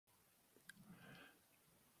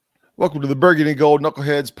Welcome to the Burgundy Gold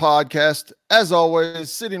Knuckleheads podcast. As always,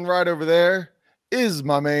 sitting right over there is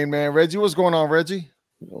my main man, Reggie. What's going on, Reggie?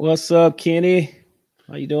 What's up, Kenny?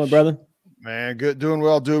 How you doing, brother? Man, good. Doing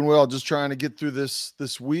well. Just trying to get through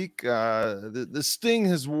this week. The sting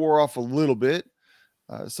has wore off a little bit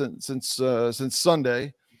since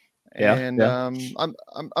Sunday, and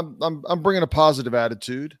I'm bringing a positive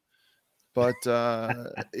attitude. But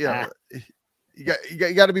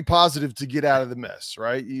you got to be positive to get out of the mess,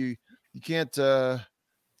 right? You can't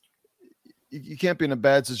you can't be in a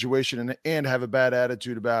bad situation and have a bad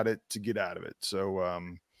attitude about it to get out of it. So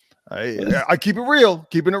I keep it real,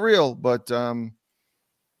 keeping it real, but yeah.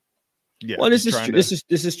 Well, this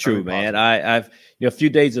is true, man. I've a few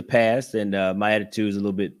days have passed and my attitude is a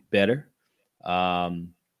little bit better.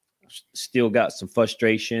 Still got some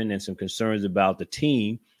frustration and some concerns about the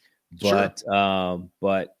team, but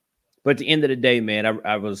at the end of the day, man,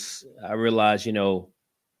 I realized,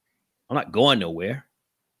 I'm not going nowhere.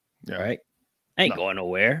 Yeah. Right. I ain't going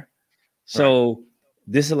nowhere. So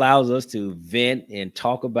this allows us to vent and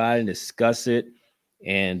talk about it and discuss it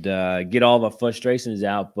and get all of our frustrations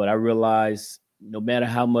out. But I realize no matter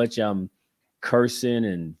how much I'm cursing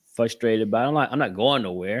and frustrated about it, I'm not going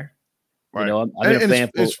nowhere. Right. I've been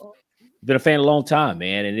a fan a long time,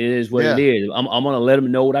 man. And it is what it is. I'm going to let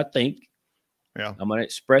them know what I think. Yeah, I'm gonna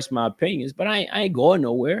express my opinions, but I ain't going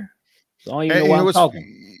nowhere. So I don't even know why I'm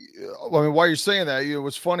talking. I mean, while you're saying that,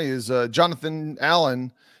 what's funny is Jonathan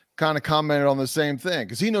Allen kind of commented on the same thing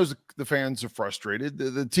because he knows the fans are frustrated,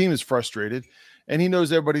 the team is frustrated, and he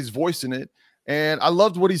knows everybody's voicing it. And I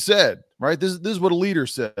loved what he said. Right, this is what a leader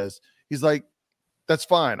says. He's like, "That's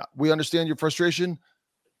fine. We understand your frustration,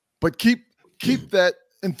 but keep that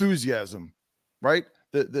enthusiasm." Right,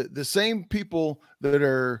 the same people that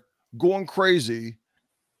are going crazy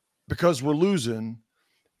because we're losing,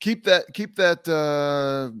 keep that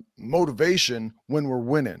motivation when we're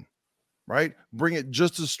winning, right? Bring it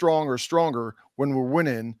just as strong or stronger when we're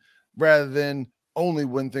winning rather than only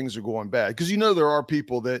when things are going bad. Because there are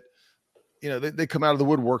people that they come out of the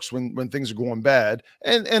woodworks when things are going bad,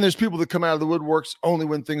 and there's people that come out of the woodworks only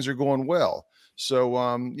when things are going well. So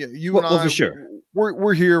and I, for sure,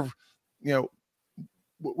 we're here,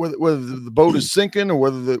 whether the boat is sinking or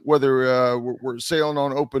whether we're sailing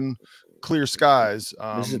on open, clear skies.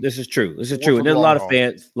 This is true. This is true. And there's a lot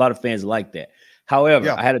of fans like that.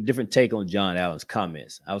 However, I had a different take on John Allen's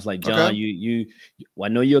comments. I was like, John, I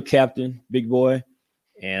know you're a captain, big boy,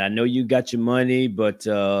 and I know you got your money, but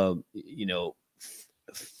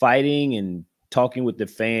fighting and talking with the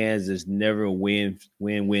fans is never a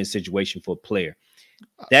win-win situation for a player.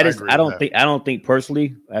 I don't think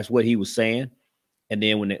personally that's what he was saying. And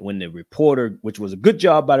then when the reporter, which was a good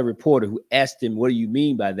job by the reporter who asked him, what do you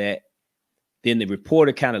mean by that? Then the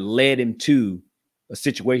reporter kind of led him to a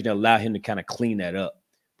situation that allowed him to kind of clean that up.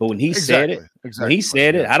 But when he said it,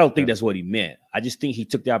 I don't think that's what he meant. I just think he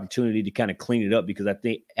took the opportunity to kind of clean it up because I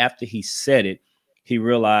think after he said it, he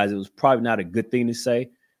realized it was probably not a good thing to say.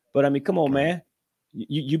 But I mean, come on, man.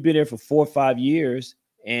 You've been there for 4 or 5 years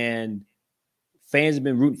and fans have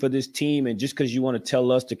been rooting for this team, and just because you want to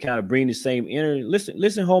tell us to kind of bring the same energy, listen,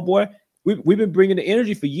 homeboy, we've been bringing the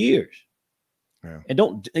energy for years, and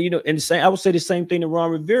don't and I would say the same thing to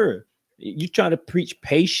Ron Rivera. You trying to preach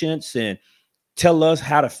patience and tell us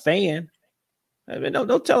how to fan? I mean,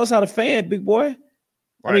 don't tell us how to fan, big boy.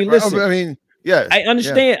 I mean, listen. I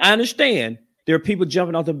understand. I understand. There are people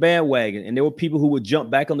jumping off the bandwagon, and there were people who would jump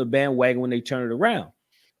back on the bandwagon when they turn it around.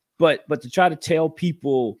 But to try to tell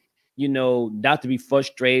people, not to be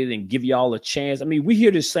frustrated and give y'all a chance. I mean, we hear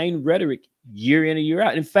the same rhetoric year in and year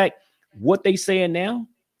out. In fact, what they saying now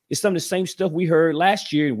is some of the same stuff we heard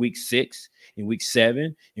last year in week 6, in week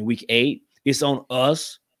 7, in week 8. It's on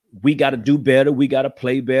us. We got to do better. We got to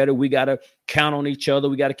play better. We got to count on each other.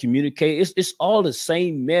 We got to communicate. It's all the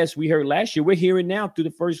same mess we heard last year. We're hearing now through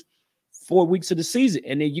the first 4 weeks of the season.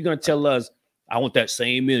 And then you're going to tell us, I want that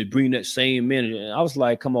same minute, bring that same minute. And I was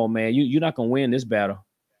like, come on, man, you're not going to win this battle.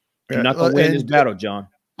 You're not going to win this battle, John.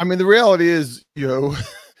 I mean, the reality is,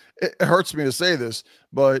 it hurts me to say this,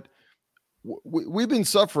 but we've been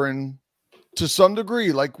suffering to some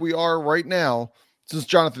degree, like we are right now, since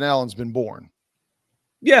Jonathan Allen's been born.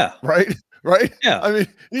 Yeah. Right. Yeah. I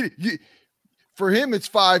mean, for him, it's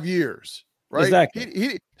 5 years. Right.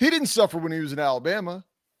 Exactly. He didn't suffer when he was in Alabama.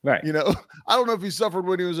 Right. I don't know if he suffered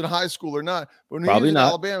when he was in high school or not, but when Probably he was in not.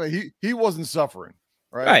 Alabama, he wasn't suffering.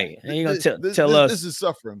 Right. And you're going to tell us this is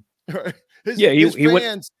suffering. Right? His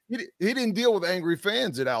fans, he didn't deal with angry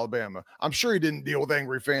fans at Alabama. I'm sure he didn't deal with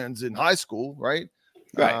angry fans in high school, right?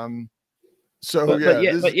 Right. So to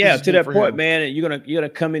that point, man, you're gonna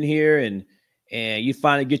come in here and and you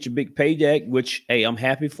finally get your big paycheck, which, hey, I'm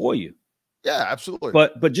happy for you. Yeah, absolutely.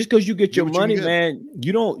 But just because you get your money, man,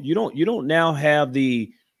 you don't now have a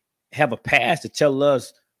pass to tell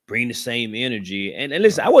us bring the same energy. And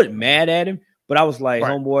listen, I wasn't mad at him, but I was like,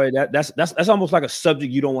 homeboy, that's almost like a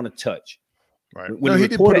subject you don't want to touch. Right. When he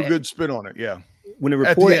did put a good spin on it. Yeah. When the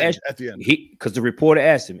reporter asked at the end, because the reporter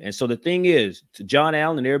asked him, and so the thing is, to John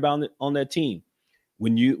Allen and everybody on that team,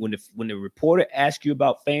 when the reporter asks you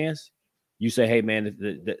about fans, you say, hey man,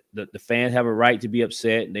 the fans have a right to be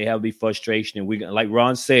upset and they have to be frustration. And we, like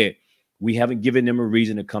Ron said, we haven't given them a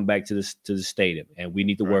reason to come back to the stadium, and we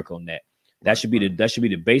need to work on that. That should be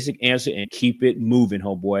the basic answer, and keep it moving,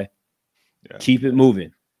 homeboy. Yeah. Keep it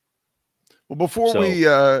moving. Well, before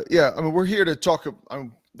we're here to talk.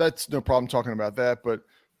 That's no problem talking about that, but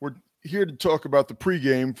we're here to talk about the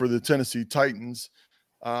pregame for the Tennessee Titans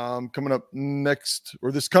coming up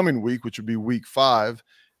this coming week, which would be week 5.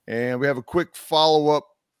 And we have a quick follow-up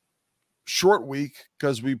short week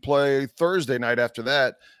because we play Thursday night after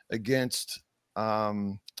that against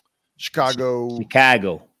Chicago,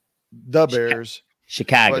 the Bears.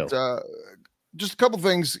 Chicago. But just a couple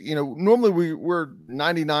things, normally we're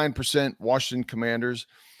 99% Washington Commanders,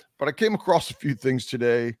 but I came across a few things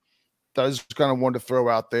today that I just kind of wanted to throw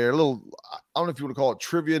out there. A little, I don't know if you want to call it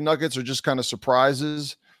trivia nuggets or just kind of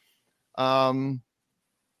surprises. Tom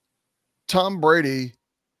Brady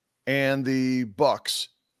and the Bucks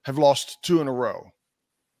have lost 2 in a row,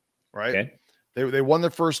 right? Okay. They won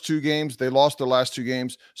their first 2 games. They lost their last 2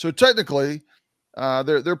 games. So technically,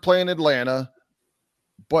 they're playing Atlanta,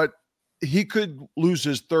 but he could lose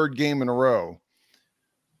his 3rd game in a row.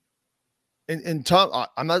 And Tom,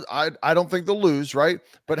 I don't think they'll lose, right?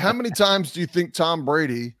 But how many times do you think Tom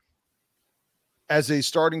Brady, as a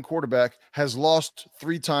starting quarterback, has lost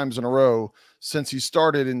 3 times in a row since he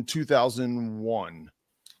started in 2001?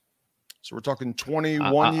 So we're talking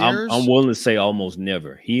 21 years. I'm willing to say almost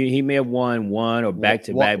never. He may have won 1 or back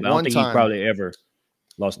to back, but I don't think he probably ever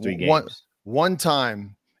lost 3 games. One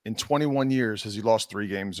time in 21 years has he lost 3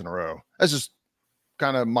 games in a row. That's just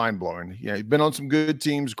kind of mind blowing. Yeah, he's been on some good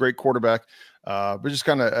teams, great quarterback, but just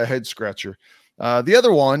kind of a head scratcher. The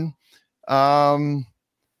other one,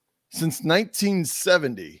 since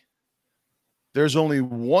 1970, there's only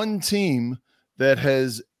one team that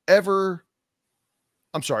has every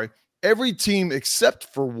team except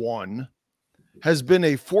for one has been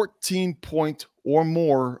a 14-point or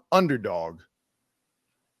more underdog.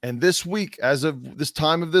 And this week, as of this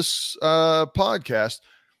time of this podcast,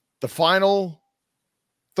 the final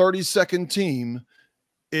 32nd team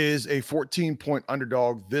is a 14-point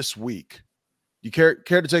underdog this week. You care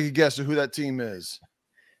to take a guess of who that team is?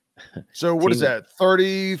 So what is that?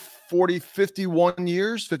 30, 40, 51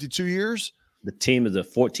 years, 52 years? The team is a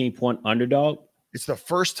 14-point underdog? It's the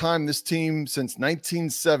first time this team since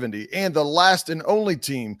 1970, and the last and only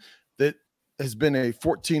team that has been a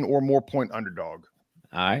 14 or more point underdog.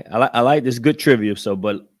 All right. I like this good trivia,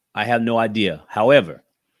 but I have no idea. However,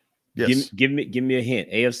 yes. Give me a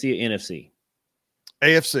hint. AFC or NFC?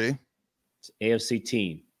 AFC. It's AFC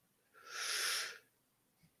team.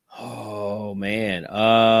 Oh man.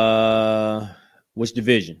 Which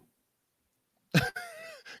division?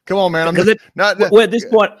 Come on, man. At this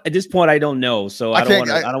point, I don't know. So I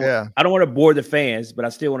don't want to bore the fans, but I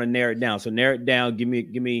still want to narrow it down. So narrow it down. Give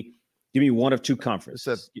me one of 2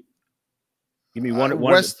 conferences. Give me one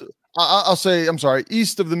west. I'll say, I'm sorry,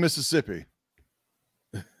 east of the Mississippi.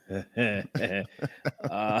 If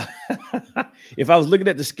I was looking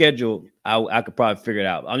at the schedule, I could probably figure it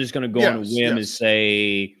out. I'm just going to go on a whim and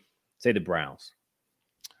say the Browns.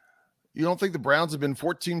 You don't think the Browns have been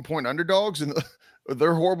 14-point underdogs and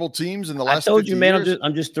they're horrible teams in the last? I told you, man. Years?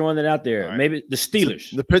 I'm just throwing it out there. Right. Maybe the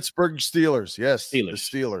Steelers, the Pittsburgh Steelers. Yes, the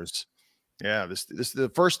Steelers. Yeah, this is the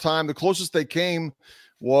first time. The closest they came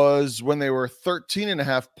was when they were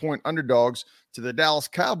 13.5-point underdogs to the Dallas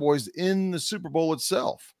Cowboys in the Super Bowl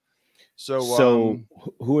itself. So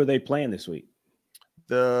who are they playing this week?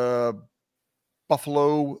 The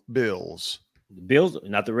Buffalo Bills. The Bills,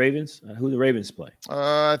 not the Ravens. Who the Ravens play?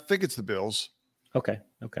 I think it's the Bills. Okay.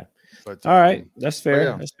 But, all right, that's fair.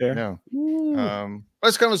 Yeah, that's fair. Yeah.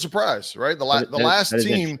 That's kind of a surprise, right? The last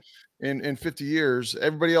team in 50 years,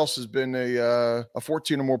 everybody else has been a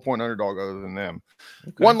 14 or more point underdog other than them.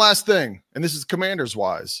 Okay. One last thing, and this is Commanders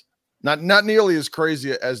wise, not nearly as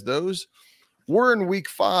crazy as those. We're in week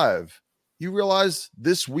 5. You realize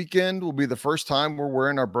this weekend will be the first time we're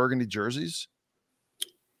wearing our burgundy jerseys?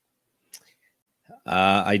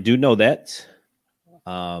 I do know that.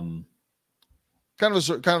 Kind of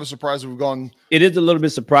a surprise. We've gone. It is a little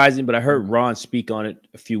bit surprising, but I heard Ron speak on it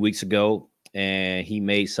a few weeks ago. and he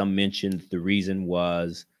made some mention. The reason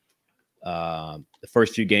was the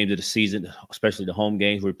first few games of the season, especially the home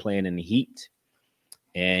games, we're playing in the heat,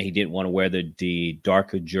 and he didn't want to wear the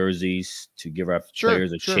darker jerseys to give our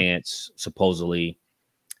players a chance. Supposedly,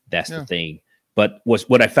 that's the thing. But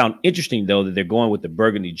what I found interesting, though, that they're going with the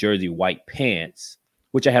burgundy jersey, white pants,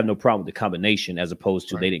 which I have no problem with the combination, as opposed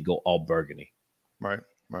to they didn't go all burgundy. Right.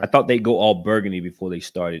 I thought they'd go all burgundy before they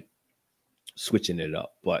started switching it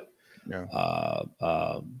up. But they're going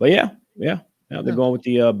with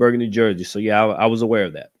the burgundy jersey. So I was aware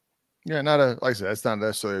of that. Yeah, like I said, that's not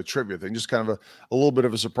necessarily a trivia thing. Just kind of a little bit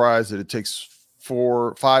of a surprise that it takes 4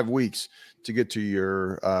 or 5 weeks to get to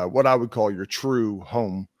your what I would call your true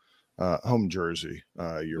home jersey,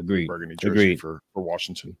 your burgundy jersey for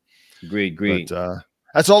Washington. Agreed. But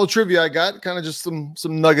that's all the trivia I got. Kind of just some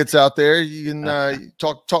nuggets out there. You can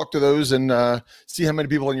talk to those and see how many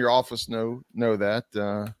people in your office know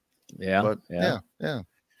that.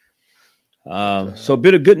 So a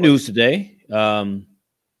bit of good news today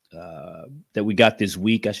that we got this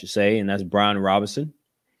week, I should say, and that's Brian Robinson.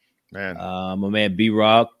 Man, my man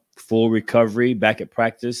B-Rock, full recovery, back at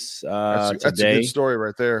practice today. That's a good story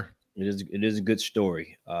right there. It is a good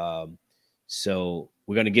story. So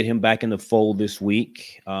we're going to get him back in the fold this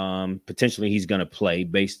week. Potentially he's going to play.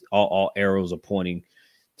 Based all arrows are pointing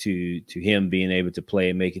to him being able to play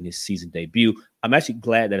and making his season debut. I'm actually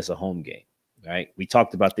glad that it's a home game. Right? We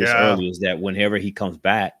talked about this earlier, is that whenever he comes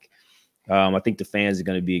back, I think the fans are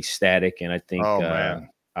going to be ecstatic, and I think I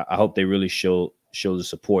hope they really show the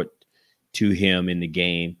support to him in the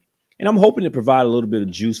game. And I'm hoping to provide a little bit of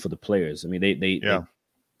juice for the players. I mean, they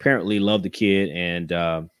apparently love the kid, and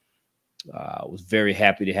was very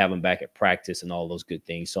happy to have him back at practice and all those good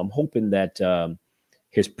things. So I'm hoping that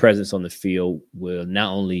his presence on the field will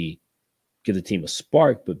not only give the team a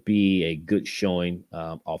spark, but be a good showing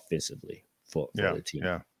offensively for the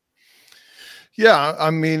team. Yeah.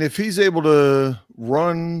 I mean, if he's able to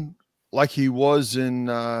run like he was in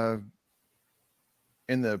the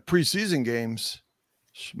preseason games,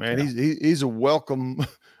 man, he's a welcome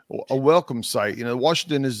sight. You know,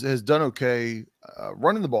 Washington has done okay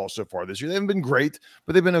running the ball so far this year. They haven't been great,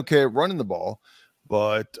 but they've been okay at running the ball.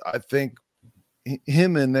 But I think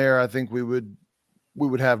him in there, I think we would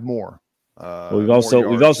have more. We've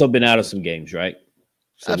also been out of some games, right?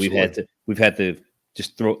 So Absolutely. we've had to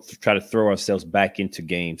just try to throw ourselves back into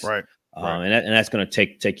games, right? And that's going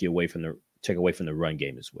to take away from the run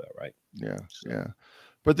game as well, right? Yeah.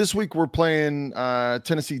 But this week we're playing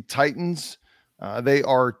Tennessee Titans. They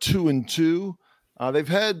are 2-2. They've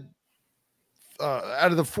had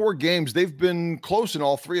out of the 4 games, they've been close in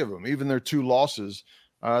all 3 of them, even their 2 losses.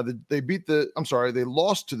 They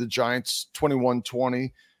lost to the Giants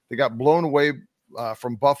 21-20. They got blown away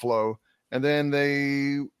from Buffalo, and then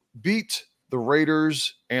they beat the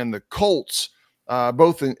Raiders and the Colts,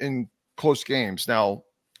 both in close games. Now,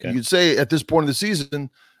 you could say at this point of the season,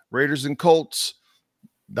 Raiders and Colts,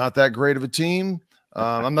 not that great of a team.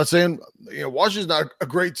 I'm not saying Washington's not a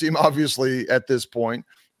great team, obviously, at this point,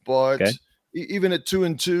 but even at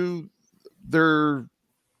 2-2,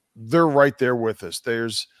 they're right there with us.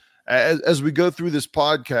 There's as we go through this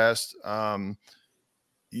podcast,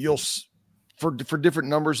 you'll for different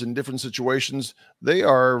numbers in different situations, they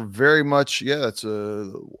are very much that's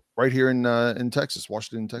right here in Texas,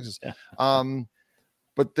 Washington, Texas.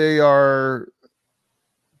 But they're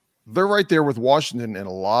right there with Washington in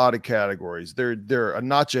a lot of categories. They're a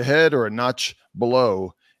notch ahead or a notch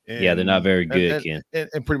below. They're not very good, Ken.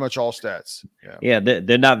 And pretty much all stats.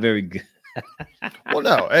 They're not very good. Well,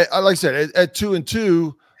 no, like I said, at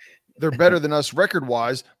 2-2, they're better than us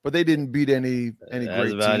record-wise, but they didn't beat any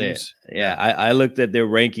great teams. I looked at their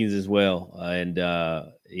rankings as well, and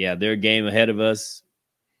they're a game ahead of us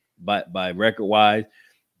by record-wise,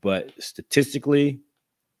 but statistically,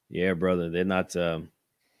 brother, they're not. They're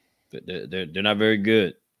not very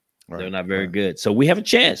good. Right, they're not very good. So we have a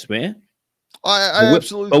chance, man. I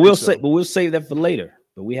absolutely. But we'll save that for later.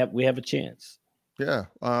 But we have a chance. Yeah,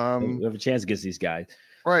 we have a chance against these guys.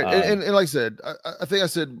 Right, and like I said, I think I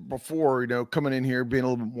said before, coming in here being a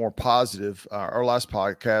little bit more positive. Our last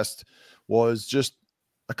podcast was just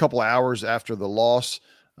a couple of hours after the loss.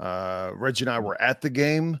 Reggie and I were at the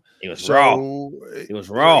game. It was raw. It was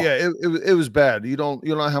raw. Yeah, it was bad. You don't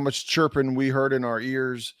know how much chirping we heard in our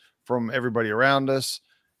ears from everybody around us,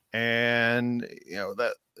 and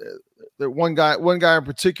that one guy in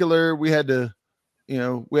particular, we had to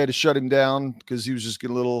shut him down because he was just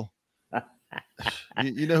getting a little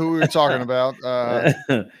You know who we were talking about.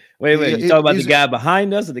 Wait. You talking about the guy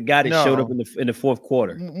behind us or the guy that showed up in the fourth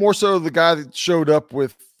quarter? More so the guy that showed up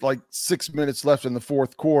with like 6 minutes left in the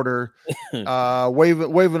fourth quarter,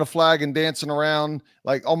 waving a flag and dancing around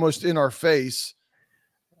like almost in our face.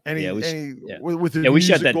 With the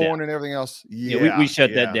music going down and everything else. We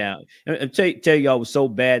shut that down. And tell y'all, it was so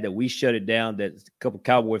bad that we shut it down that a couple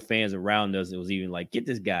Cowboy fans around us, it was even like, get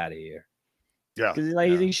this guy out of here. Yeah.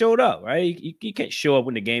 Because he showed up, right? You can't show up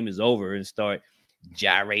when the game is over and start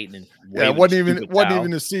gyrating and it wasn't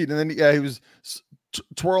even a seat. And then he was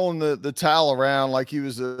twirling the towel around like he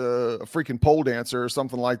was a freaking pole dancer or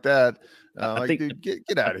something like that. Dude,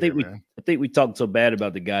 get out of here, man. I think we talked so bad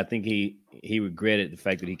about the guy. I think he regretted the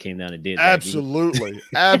fact that he came down and did that. Absolutely.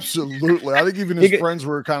 Absolutely. I think even his friends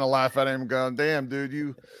were kind of laughing at him going, damn, dude,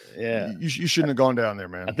 you shouldn't have gone down there,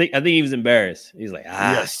 man. I think he was embarrassed. He's like,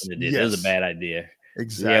 it was a bad idea.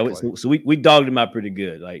 Exactly. So we dogged him out pretty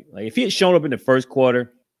good. Like if he had shown up in the first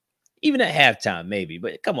quarter, even at halftime, maybe.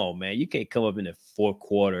 But come on, man. You can't come up in the fourth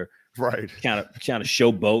quarter. Right. Kind of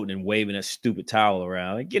showboating and waving that stupid towel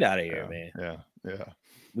around. Like, get out of here, man. Yeah.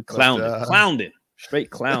 We clowned it. Straight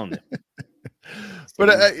clowned it. But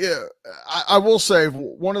I will say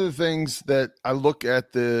one of the things that I look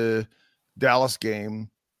at the Dallas game,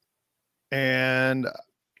 and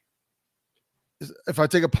if I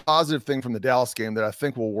take a positive thing from the Dallas game that I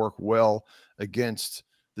think will work well against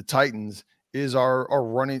the Titans, is our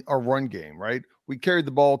run game, right? We carried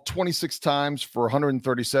the ball 26 times for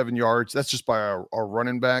 137 yards. That's just by our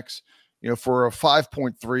running backs, for a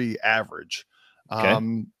 5.3 average.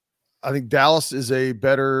 Okay. I think Dallas is a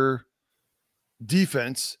better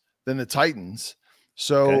defense than the Titans.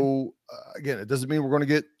 So again, it doesn't mean we're going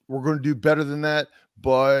to do better than that,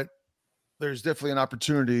 but there's definitely an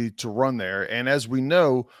opportunity to run there. And as we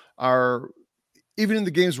know, even in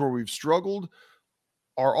the games where we've struggled,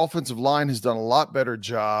 our offensive line has done a lot better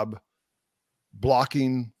job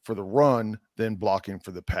blocking for the run than blocking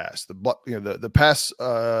for the pass. The pass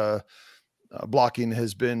blocking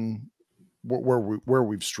has been where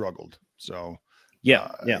we've struggled. So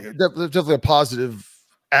definitely a positive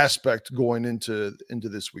aspect going into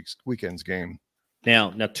this weekend's game.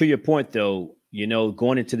 Now to your point though,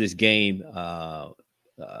 going into this game,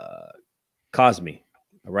 Cosme,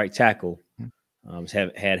 a right tackle,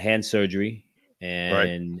 had hand surgery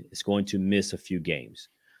and is going to miss a few games.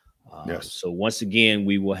 So once again,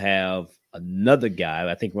 we will have another guy.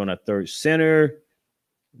 I think we're on our third center.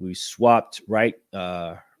 We swapped right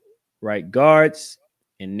guards,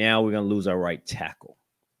 and now we're going to lose our right tackle.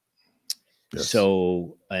 Yes.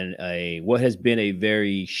 So what has been a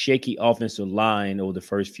very shaky offensive line over the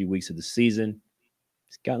first few weeks of the season,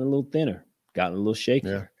 it's gotten a little thinner, gotten a little shakier.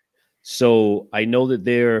 Yeah. So I know that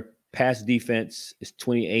their pass defense is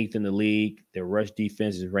 28th in the league. Their rush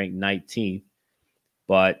defense is ranked 19th.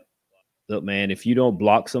 But look, man, if you don't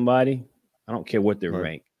block somebody, I don't care what they're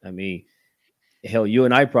ranked. I mean, hell, you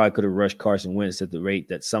and I probably could have rushed Carson Wentz at the rate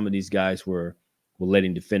that some of these guys were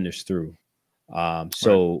letting defenders through.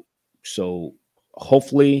 So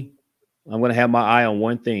hopefully I'm going to have my eye on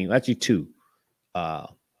one thing, actually two.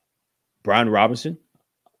 Brian Robinson,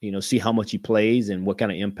 see how much he plays and what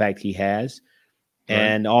kind of impact he has.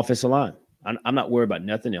 And the offensive line. I'm not worried about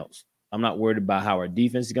nothing else. I'm not worried about how our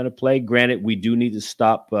defense is going to play. Granted, we do need to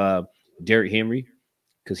stop Derrick Henry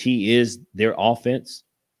because he is their offense.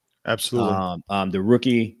 Absolutely. The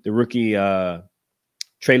rookie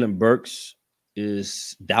Treylon Burks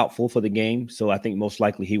is doubtful for the game, so I think most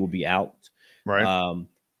likely he will be out. Right.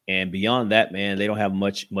 And beyond that, man, they don't have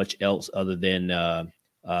much else other than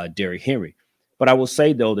Derrick Henry. But I will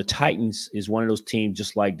say, though, the Titans is one of those teams,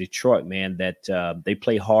 just like Detroit, man, that they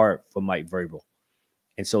play hard for Mike Vrabel.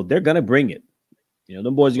 And so they're going to bring it.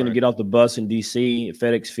 Them boys are going to get off the bus in D.C. at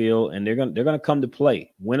FedEx Field, and they're going to come to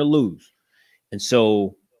play, win or lose. And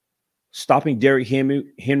so stopping Derrick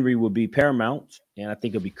Henry will be paramount, and I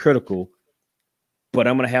think it'll be critical. But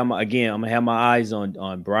I'm going to have my eyes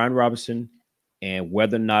on Brian Robinson and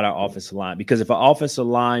whether or not our offensive line, because if our offensive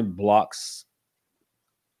line blocks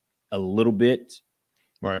a little bit,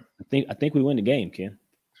 right, I think we win the game, Ken.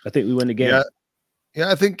 I think we win the game. Yeah,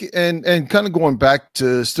 I think, and kind of going back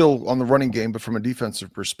to still on the running game, but from a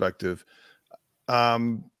defensive perspective, our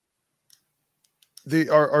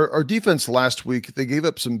defense last week, they gave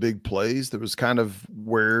up some big plays. That was kind of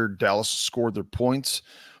where Dallas scored their points,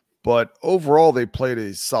 but overall they played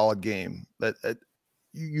a solid game. That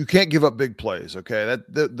you can't give up big plays. Okay,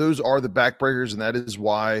 those are the backbreakers, and that is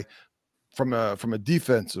why, from a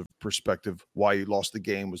defensive perspective, why you lost the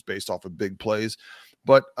game was based off of big plays.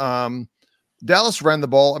 But Dallas ran the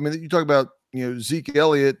ball. I mean, you talk about Zeke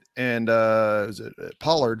Elliott and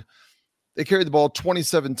Pollard, they carried the ball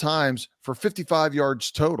 27 times for 55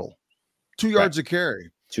 yards total, 2 yards a carry,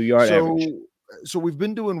 2 yard average. So we've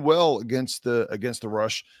been doing well against the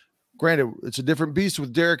rush. Granted, it's a different beast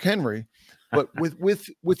with Derrick Henry, but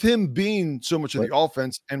with him being so much of the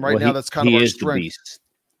offense, and now that's kind of our strength. The beast.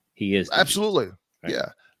 He is absolutely beast,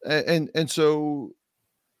 right? Yeah, and so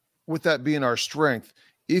with that being our strength,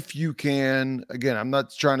 if you can, again, I'm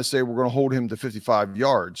not trying to say we're going to hold him to 55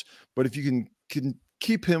 yards, but if you can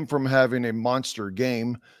keep him from having a monster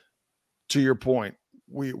game, to your point,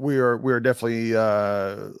 we are definitely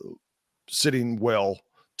sitting well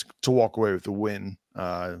to walk away with the win.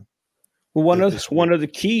 Well, one of the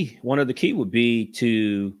key would be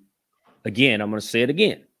to, again, I'm going to say it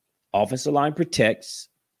again, offensive line protects.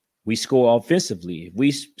 We score offensively. If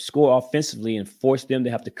we score offensively and force them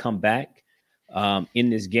to have to come back in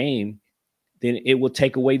this game, then it will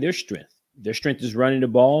take away their strength. Their strength is running the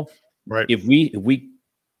ball. Right. If we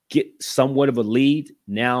get somewhat of a lead,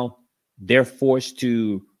 now they're forced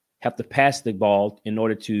to have to pass the ball in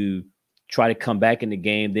order to try to come back in the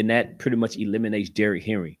game. Then that pretty much eliminates Derrick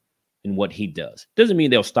Henry and what he does. Doesn't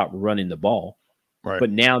mean they'll stop running the ball. Right.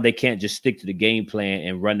 But now they can't just stick to the game plan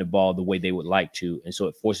and run the ball the way they would like to. And so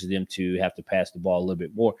it forces them to have to pass the ball a little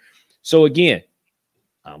bit more. So again,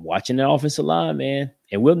 I'm watching the offensive line, man,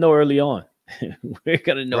 and we'll know early on. We're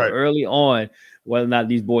going to know early on whether or not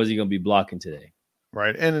these boys are going to be blocking today.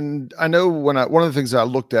 Right. And I know one of the things I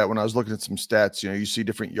looked at when I was looking at some stats, you see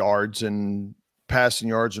different yards and passing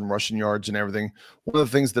yards and rushing yards and everything. One of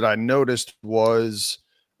the things that I noticed was,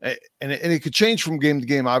 and it could change from game to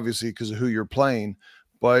game, obviously, because of who you're playing,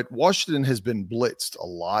 but Washington has been blitzed a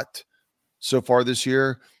lot so far this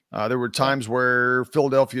year. There were times where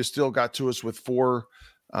Philadelphia still got to us with 4,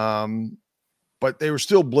 but they were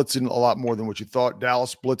still blitzing a lot more than what you thought.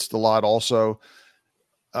 Dallas blitzed a lot also.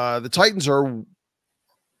 The Titans are,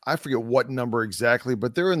 I forget what number exactly,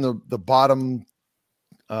 but they're in the bottom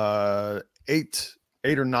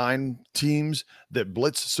 8 or 9 teams that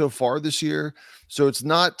blitz so far this year. So it's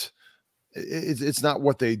not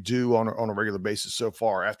what they do on a regular basis so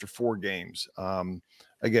far after 4 games.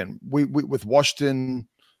 Again, we with Washington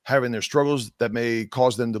having their struggles, that may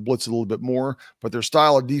cause them to blitz a little bit more, but their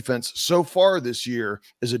style of defense so far this year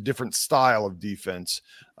is a different style of defense,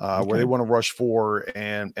 where they want to rush 4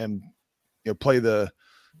 and play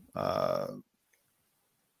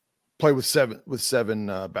with seven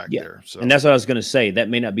back there. So, and that's what I was going to say. That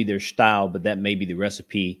may not be their style, but that may be the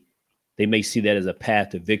recipe. They may see that as a path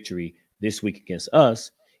to victory this week against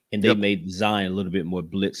us, and they may design a little bit more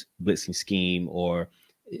blitzing scheme, or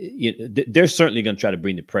they're certainly going to try to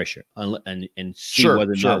bring the pressure and see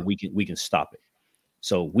whether or not we can stop it.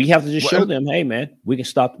 So we have to just show them, hey man, we can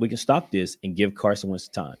stop this and give Carson Wentz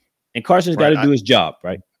time. And Carson's got to do his job,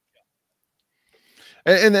 right?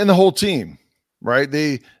 And the whole team, right?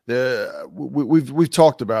 We've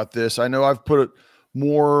talked about this. I know I've put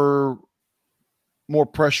more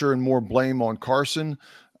pressure and more blame on Carson,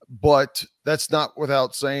 but that's not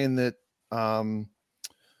without saying that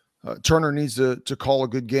Turner needs to call a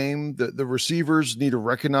good game. The receivers need to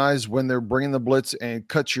recognize when they're bringing the blitz and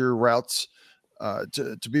cut your routes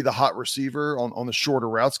to be the hot receiver on the shorter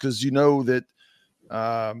routes, because you know that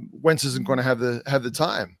Wentz isn't going to have the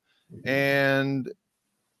time, and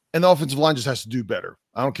the offensive line just has to do better.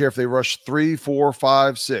 I don't care if they rush 3, 4,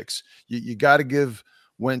 5, 6. You got to give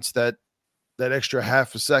Wentz that extra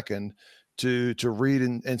half a second to read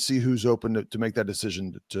and see who's open to make that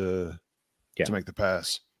decision to make the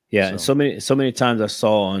pass. Yeah, and so many times I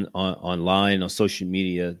saw online on social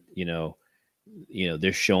media,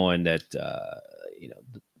 they're showing that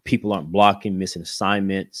people aren't blocking, missing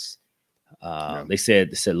assignments. They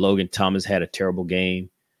said Logan Thomas had a terrible game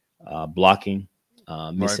blocking,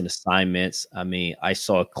 missing assignments. I mean, I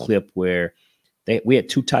saw a clip where we had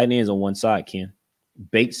 2 tight ends on one side, Ken,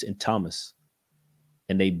 Bates and Thomas,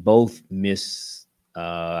 and they both missed.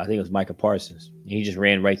 I think it was Micah Parsons. He just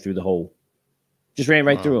ran right through the hole. Just ran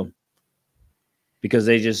right through him because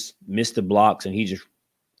they just missed the blocks, and he just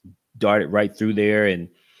darted right through there. And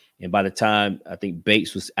by the time I think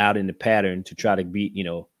Bates was out in the pattern to try to be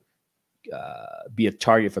a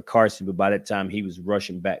target for Carson, but by that time he was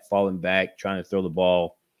rushing back, falling back, trying to throw the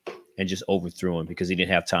ball, and just overthrew him because he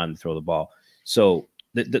didn't have time to throw the ball. So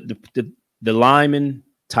the linemen,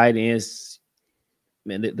 tight ends,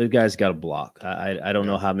 man, the guys got to block. I don't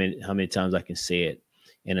know how many times I can say it.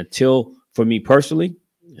 And until, for me personally,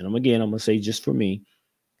 and I'm going to say just for me,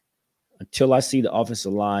 until I see the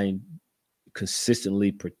offensive line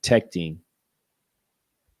consistently protecting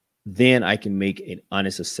then I can make an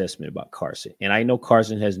honest assessment about Carson. And I know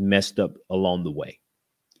Carson has messed up along the way,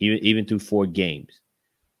 even through 4 games.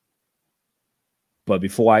 But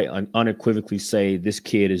before I unequivocally say this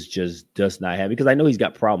kid does not have, because I know he's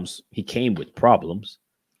got problems. He came with problems.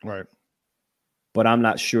 Right. But I'm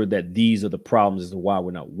not sure that these are the problems as to why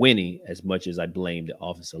we're not winning, as much as I blame the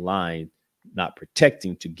offensive line not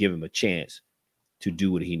protecting to give him a chance to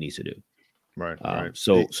do what he needs to do. Right. Right.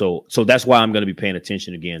 So that's why I'm going to be paying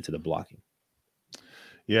attention again to the blocking.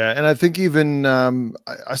 Yeah. And I think even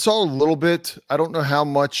I saw a little bit. I don't know how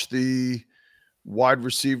much the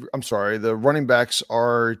running backs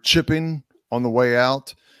are chipping on the way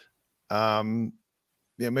out.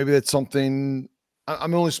 Maybe that's something.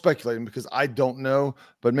 I'm only speculating because I don't know,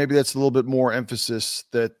 but maybe that's a little bit more emphasis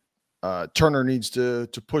that Turner needs to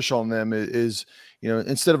push on them is,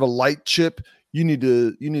 instead of a light chip, you need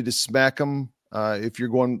to smack them. If you're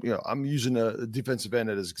going, I'm using a defensive end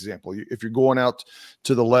as example. If you're going out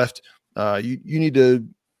to the left, you need to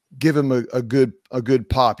give him a good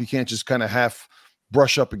pop. You can't just kind of half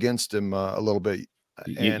brush up against him a little bit.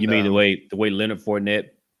 You mean the way Leonard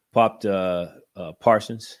Fournette popped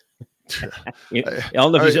Parsons? I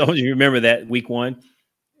don't know if you remember that week 1.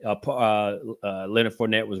 Leonard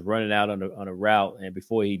Fournette was running out on a route, and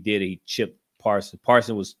before he did, he chipped Parsons.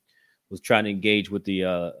 Parsons was trying to engage with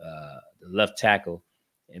the left tackle,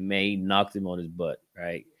 and man, he knocked him on his butt,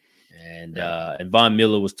 right? And Von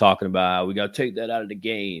Miller was talking about, we got to take that out of the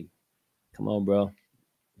game. Come on, bro.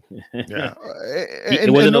 Yeah,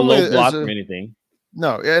 it wasn't a low block or anything.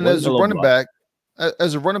 No, and as a running back,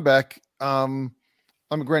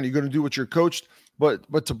 granted, you're going to do what you're coached,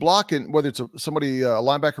 but to block it, whether it's somebody, a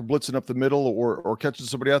linebacker blitzing up the middle or catching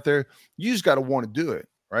somebody out there, you just got to want to do it,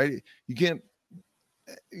 right? You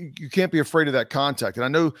can't be afraid of that contact. And I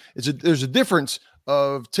know there's a difference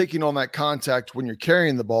of taking on that contact when you're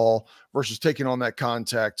carrying the ball versus taking on that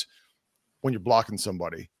contact when you're blocking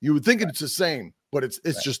somebody. You would think it's the same, but it's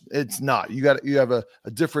just, it's not. You have a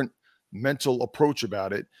different mental approach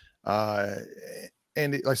about it.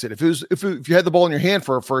 And like I said, if you had the ball in your hand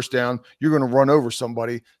for a first down, you're going to run over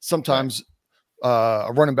somebody. Sometimes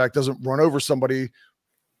a running back doesn't run over somebody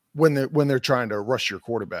when they're trying to rush your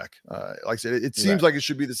quarterback. Like I said, it seems like it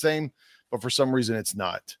should be the same, but for some reason it's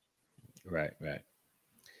not. Right.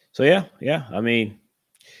 So yeah. I mean,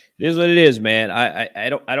 it is what it is, man. I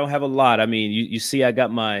don't have a lot. I mean, you see, I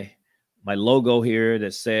got my logo here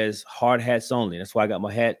that says hard hats only. That's why I got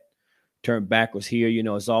my hat turned backwards here.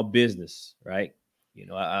 It's all business, right?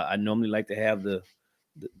 I normally like to have the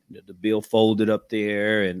bill folded up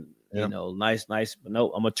there and, nice. But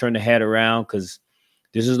no, I'm going to turn the hat around because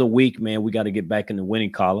this is the week, man. We got to get back in the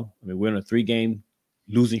winning column. I mean, we're on a 3-game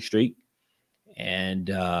losing streak. And,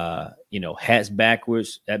 hats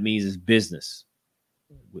backwards, that means it's business.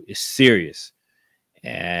 It's serious.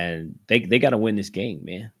 And they got to win this game,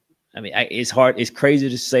 man. I mean, it's hard. It's crazy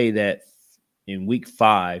to say that in week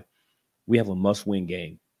 5, we have a must-win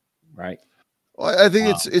game, right? Well, I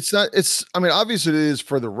think I mean, obviously it is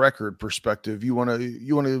for the record perspective. You want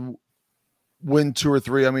to win 2 or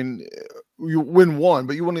 3. I mean, you win 1,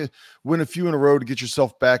 but you want to win a few in a row to get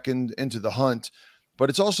yourself back into the hunt. But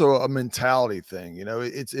it's also a mentality thing.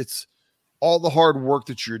 It's all the hard work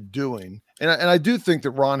that you're doing. And I do think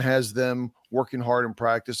that Ron has them working hard in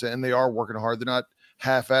practice, and they are working hard. They're not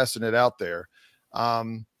half-assing it out there.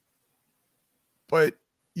 But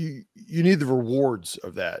you need the rewards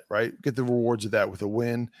of that, right? Get the rewards of that with a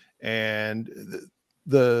win, and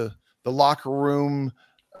the locker room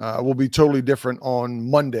will be totally different on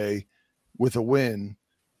Monday with a win.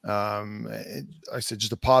 I said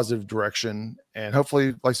just a positive direction, and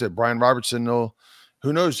hopefully, like I said, Brian Robertson will.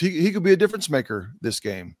 Who knows? He could be a difference maker this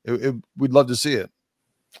game. We'd love to see it.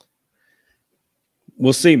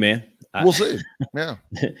 We'll see, man. We'll see. Yeah,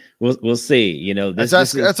 we'll see. That's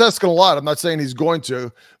asking a lot. I'm not saying he's going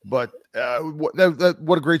to, but what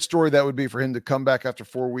a great story that would be for him to come back after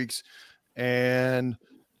 4 weeks and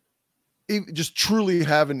just truly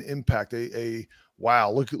have an impact. Wow,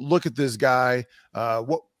 look at this guy.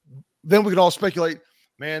 Then we can all speculate,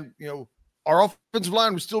 man. Our offensive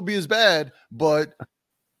line would still be as bad, but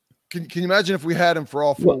can you imagine if we had him for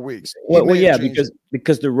all 4 weeks? Well, yeah,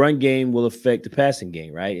 because the run game will affect the passing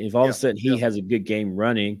game, right? If all of a sudden he has a good game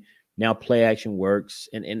running, now play action works,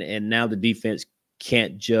 and now the defense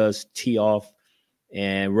can't just tee off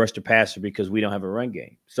and rush the passer because we don't have a run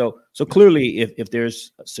game. So clearly, if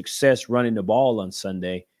there's success running the ball on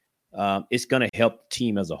Sunday, it's going to help the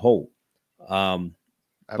team as a whole.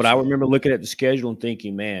 But I remember looking at the schedule and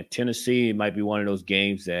thinking, man, Tennessee might be one of those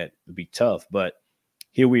games that would be tough. But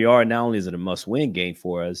here we are. Not only is it a must-win game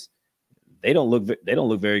for us, they don't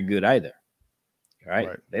look very good either. Right?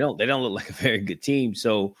 They don't look like a very good team.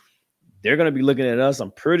 So they're going to be looking at us.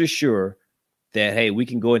 I'm pretty sure that, hey, we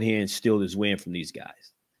can go in here and steal this win from these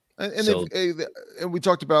guys. And we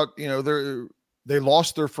talked about, they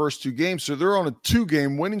lost their first 2 games, so they're on a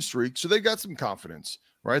 2-game winning streak. So they got some confidence,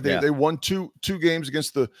 right? They won two games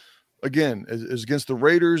against against the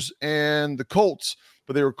Raiders and the Colts,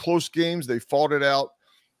 but they were close games. They fought it out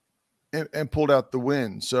and pulled out the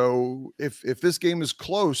win. So if this game is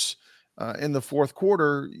close in the fourth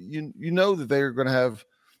quarter, you know that they're going to have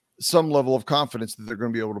some level of confidence that they're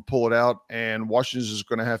going to be able to pull it out, and Washington's just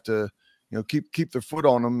going to have to, keep their foot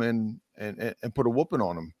on them and put a whooping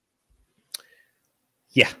on them.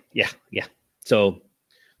 Yeah. So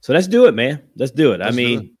let's do it, man. Let's do it.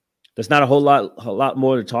 There's not a whole lot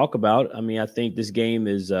more to talk about. I mean, I think this game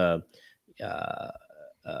is, as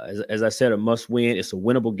I said, a must win. It's a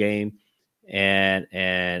winnable game.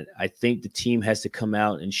 And I think the team has to come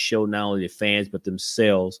out and show not only the fans, but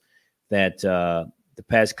themselves that the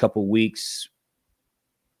past couple weeks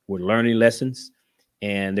were learning lessons,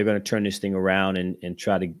 and they're going to turn this thing around and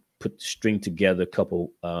try to string together a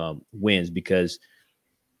couple wins, because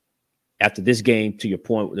after this game, to your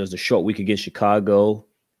point, there's a short week against Chicago.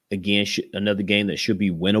 Again, another game that should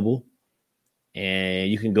be winnable.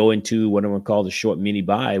 And you can go into what I'm going to call the short mini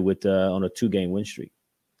bye with on a 2-game win streak.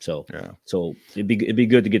 So it'd be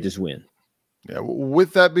good to get this win. Yeah.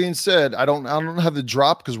 With that being said, I don't have the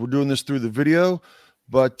drop because we're doing this through the video,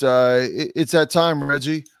 but it's that time,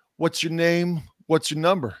 Reggie. What's your name? What's your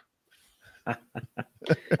number? I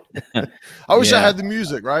wish I had the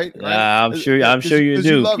music, right? I'm sure you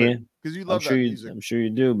do, Ken. Because you love that music. I'm sure you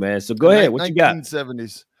do, man. So go ahead. What you got?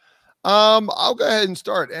 1970s. I'll go ahead and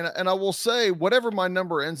start. And I will say, whatever my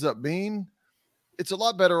number ends up being, it's a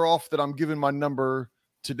lot better off that I'm giving my number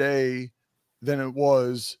today than it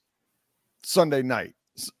was Sunday night,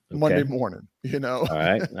 Monday morning, All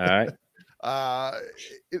right.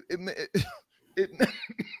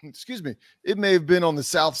 Excuse me. It may have been on the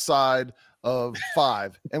south side of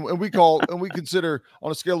 5. And we consider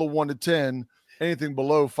on a scale of 1 to 10, anything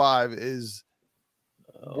below 5 is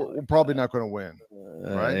we're probably not going to win.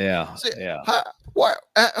 Right? Why?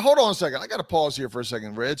 Hold on a second. I got to pause here for a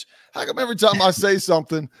second, Reg. How come every time I say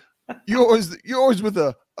something, you're always with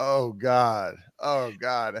a oh God,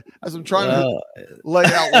 as I'm trying to lay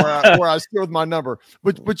out where I stood with my number.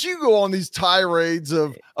 But you go on these tirades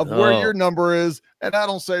of where your number is, and I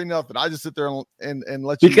don't say nothing. I just sit there and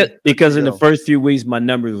let you because in the first few weeks my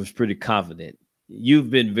number was pretty confident. You've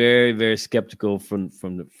been very, very skeptical from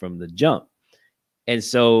the jump. And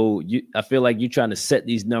so I feel like you're trying to set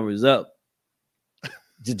these numbers up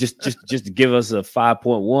just to give us a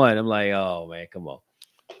 5.1. I'm like, oh man, come on.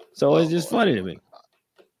 So it's just funny to me.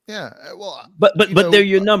 Yeah. Well, but they're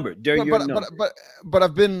your number. But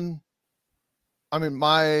I've been,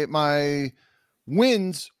 my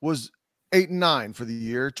wins was 8 and 9 for the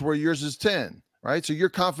year, to where yours is 10, right? So your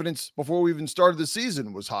confidence before we even started the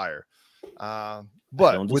season was higher.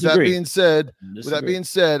 But with that being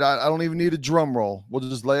said, I don't even need a drum roll. We'll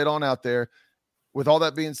just lay it on out there. With all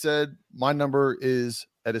that being said, my number is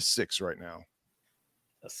at a 6 right now.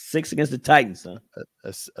 A 6 against the Titans, huh?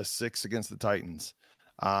 A 6 against the Titans.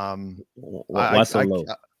 Why so low?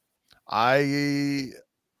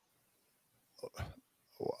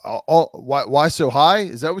 Why so high?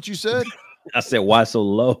 Is that what you said? I said, why so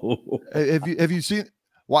low? Have you seen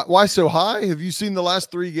why so high? Have you seen the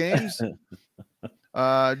last 3 games?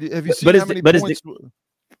 Have you seen how many points?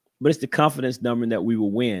 But it's the confidence number that we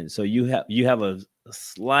will win. So you have a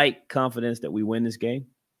slight confidence that we win this game.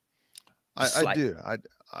 I do.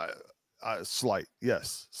 Slight,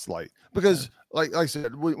 yes, slight. Because like I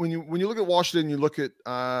said, when you look at Washington, you look at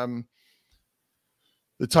the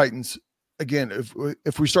Titans. Again,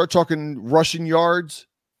 if we start talking rushing yards,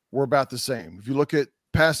 we're about the same. If you look at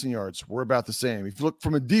passing yards, we're about the same. If you look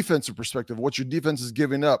from a defensive perspective, what your defense is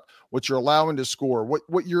giving up, what you're allowing to score,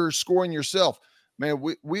 what you're scoring yourself, man,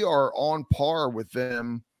 we are on par with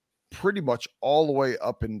them pretty much all the way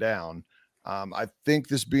up and down. I think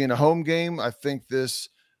this being a home game, I think this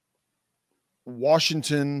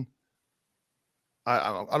Washington,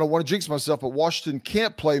 I don't want to jinx myself, but Washington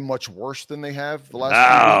can't play much worse than they have the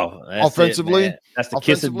last few games. Offensively. That's the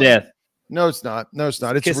kiss of death. No, it's not.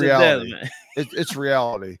 It's reality. It's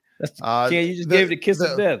reality. You just gave it a kiss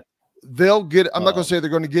of death. They'll get it. I'm not going to say they're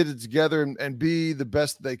going to get it together and be the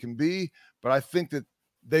best they can be, but I think that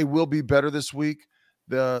they will be better this week.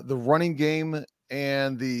 The running game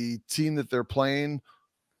and the team that they're playing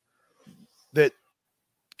that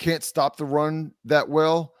can't stop the run that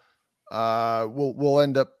well will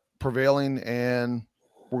end up prevailing, and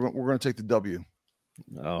we're going to take the W.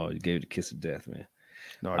 Oh, you gave it a kiss of death, man.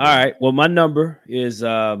 No, all right. Well, my number is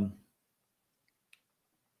I'm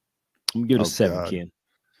gonna give it a 7, God. Ken.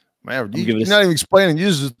 Man, you're not even explaining. You're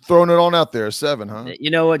just throwing it on out there. A 7, huh? You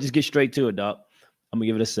know what? Just get straight to it, Doc. I'm gonna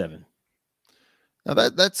give it a 7. Now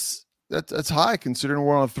that's high considering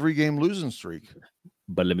we're on a 3-game losing streak.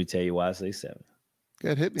 But let me tell you why I say 7.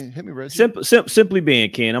 Go ahead, hit me, Reggie. Simply being,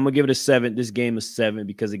 Ken, I'm gonna give it a 7. This game is 7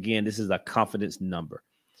 because again, this is a confidence number.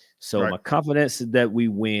 So my confidence that we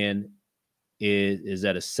win is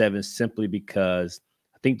at a 7 simply because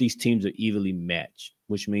I think these teams are evenly matched,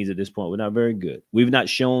 which means at this point we're not very good. We've not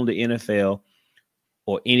shown the NFL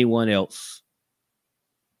or anyone else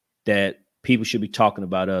that people should be talking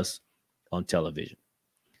about us on television.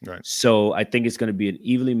 Right. So I think it's going to be an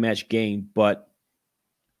evenly matched game, but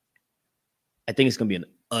I think it's going to be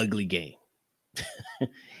an ugly game.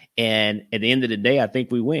 And at the end of the day, I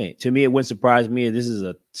think we win. To me, it wouldn't surprise me if this is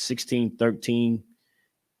a 16-13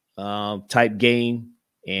 type game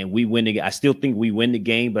and we win the game. I still think we win the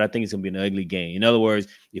game, but I think it's going to be an ugly game. In other words,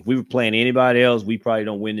 if we were playing anybody else, we probably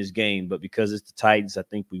don't win this game. But because it's the Titans, I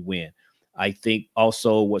think we win. I think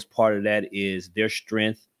also what's part of that is their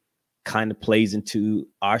strength kind of plays into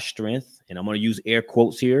our strength. And I'm going to use air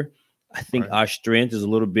quotes here. I think our strength is a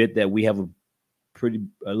little bit that we have a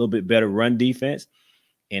little bit better run defense.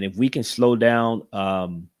 And if we can slow down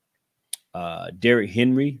Derrick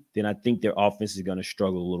Henry, then I think their offense is going to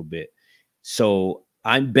struggle a little bit. So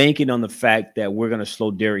I'm banking on the fact that we're going to slow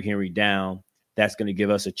Derrick Henry down. That's going to give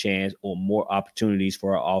us a chance or more opportunities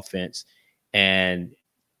for our offense. And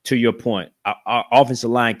to your point, our offensive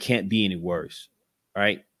line can't be any worse,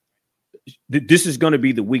 right? This is going to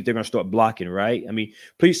be the week they're going to start blocking, right? I mean,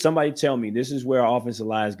 please, somebody tell me this is where our offensive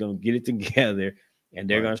line is going to get it together and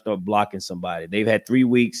they're going to start blocking somebody. They've had 3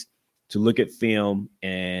 weeks to look at film,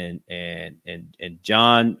 and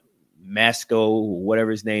John Masco, whatever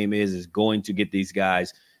his name is going to get these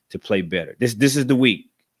guys to play better. This is the week,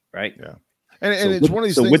 right? Yeah, and it's one of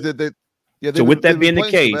these things that So with that being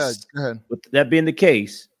the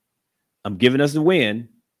case, I'm giving us the win,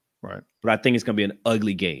 right? But I think it's going to be an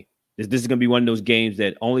ugly game. This is going to be one of those games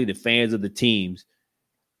that only the fans of the teams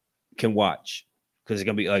can watch because it's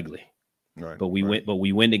going to be ugly. Right. But we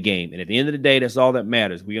win the game. And at the end of the day, that's all that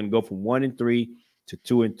matters. We're going to go from 1-3 to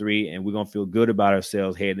 2-3, and we're going to feel good about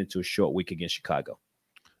ourselves heading into a short week against Chicago.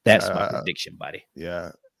 That's my prediction, buddy.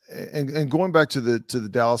 Yeah. And going back to the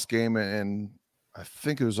Dallas game, and I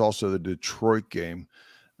think it was also the Detroit game,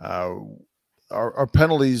 our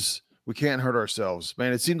penalties, we can't hurt ourselves.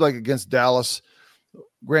 Man, it seemed like against Dallas,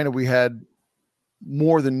 granted, we had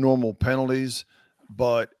more than normal penalties,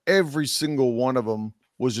 but every single one of them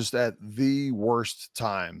was just at the worst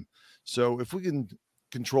time. So if we can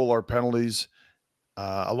control our penalties,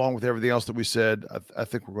 along with everything else that we said, I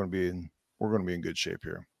think we're going to be in good shape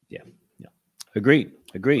here. Yeah. Agreed.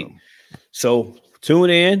 So tune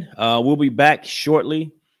in. We'll be back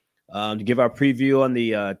shortly to give our preview on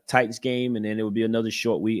the Titans game, and then it will be another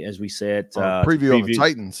short week, as we said. Preview on the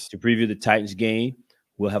Titans. To preview the Titans game,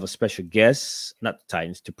 we'll have a special guest, not the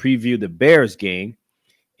Titans, to preview the Bears game.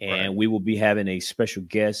 And we will be having a special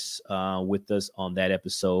guest with us on that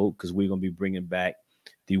episode because we're going to be bringing back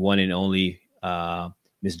the one and only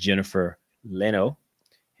Miss Jennifer Leno.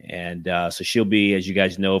 And so she'll be, as you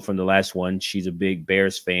guys know from the last one, she's a big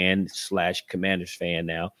Bears fan / Commanders fan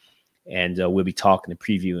now. And we'll be talking and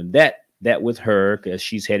previewing that with her because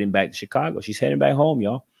she's heading back to Chicago. She's heading back home,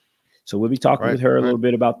 y'all. So we'll be talking with her a little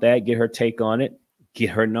bit about that, get her take on it, get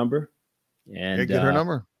her number. And get her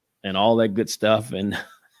number. And all that good stuff. And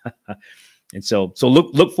and so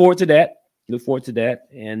look forward to that.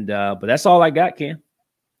 And but that's all I got, Ken.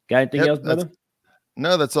 Got anything else, brother?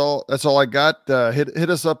 No, that's all I got. Hit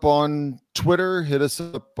us up on Twitter, hit us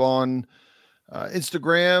up on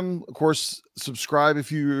Instagram. Of course, subscribe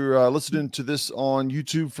if you're listening to this on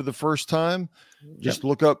YouTube for the first time. Just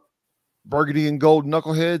look up Burgundy and Gold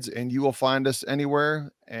Knuckleheads and you will find us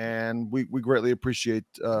anywhere. And we greatly appreciate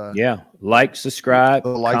like, subscribe, the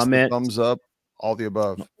likes, comment, the thumbs up, all the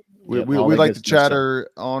above. We like to chatter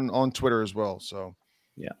on Twitter as well. So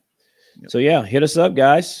hit us up,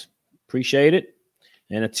 guys. Appreciate it.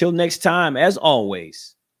 And until next time, as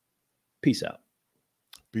always, peace out.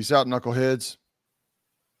 Peace out, Knuckleheads.